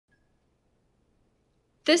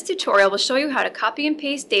This tutorial will show you how to copy and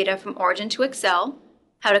paste data from Origin to Excel,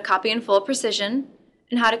 how to copy in full precision,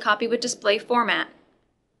 and how to copy with display format.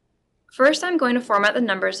 First, I'm going to format the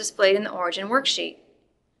numbers displayed in the Origin worksheet.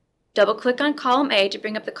 Double-click on column A to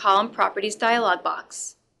bring up the Column Properties dialog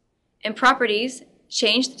box. In Properties,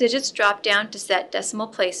 change the Digits drop-down to set decimal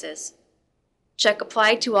places. Check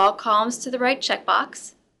Apply to all columns to the right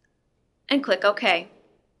checkbox, and click OK.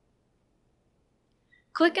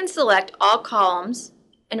 Click and select all columns,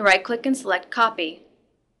 and right-click and select Copy.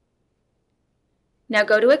 Now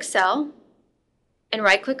go to Excel, and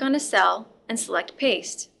right-click on a cell and select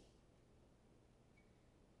Paste.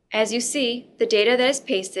 As you see, the data that is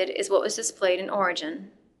pasted is what was displayed in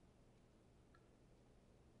Origin.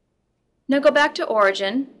 Now go back to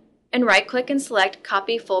Origin and right-click and select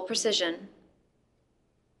Copy Full Precision.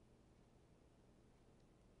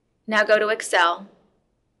 Now go to Excel.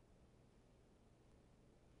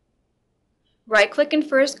 Right-click in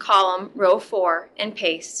first column, row 4, and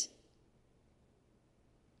paste.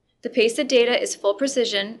 The pasted data is full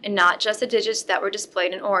precision and not just the digits that were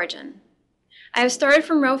displayed in Origin. I have started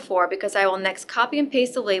from row 4 because I will next copy and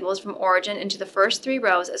paste the labels from Origin into the first 3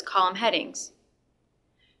 rows as column headings.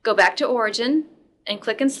 Go back to Origin and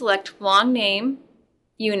click and select Long Name,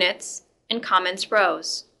 Units, and Comments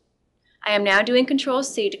rows. I am now doing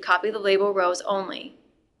Ctrl-C to copy the label rows only.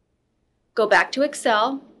 Go back to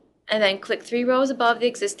Excel and then click 3 rows above the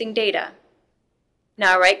existing data.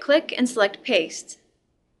 Now right-click and select Paste.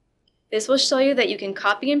 This will show you that you can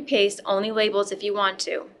copy and paste only labels if you want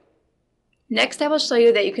to. Next, I will show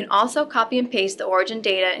you that you can also copy and paste the Origin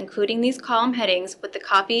data, including these column headings, with the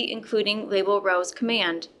Copy Including Label Rows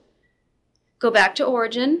command. Go back to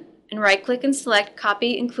Origin and right-click and select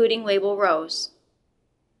Copy Including Label Rows.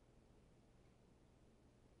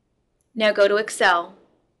 Now go to Excel.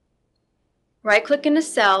 Right-click in a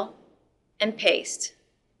cell and paste.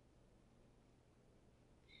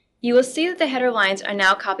 You will see that the header lines are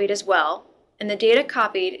now copied as well, and the data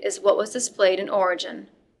copied is what was displayed in Origin,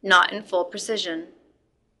 not in full precision.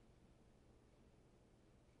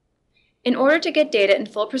 In order to get data in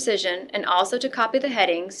full precision and also to copy the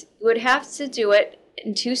headings, you would have to do it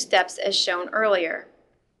in 2 steps as shown earlier.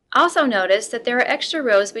 Also notice that there are extra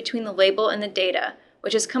rows between the label and the data,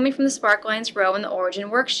 which is coming from the sparklines row in the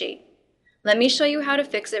Origin worksheet. Let me show you how to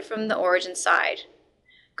fix it from the Origin side.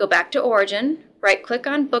 Go back to Origin, right-click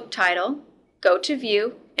on Book Title, go to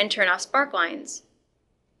View, and turn off sparklines.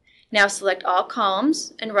 Now select all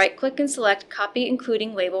columns and right-click and select Copy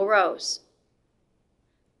Including Label Rows.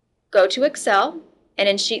 Go to Excel, and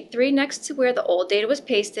in Sheet 3 next to where the old data was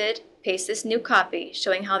pasted, paste this new copy,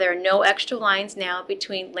 showing how there are no extra lines now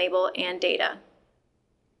between label and data.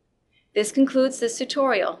 This concludes this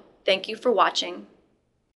tutorial. Thank you for watching.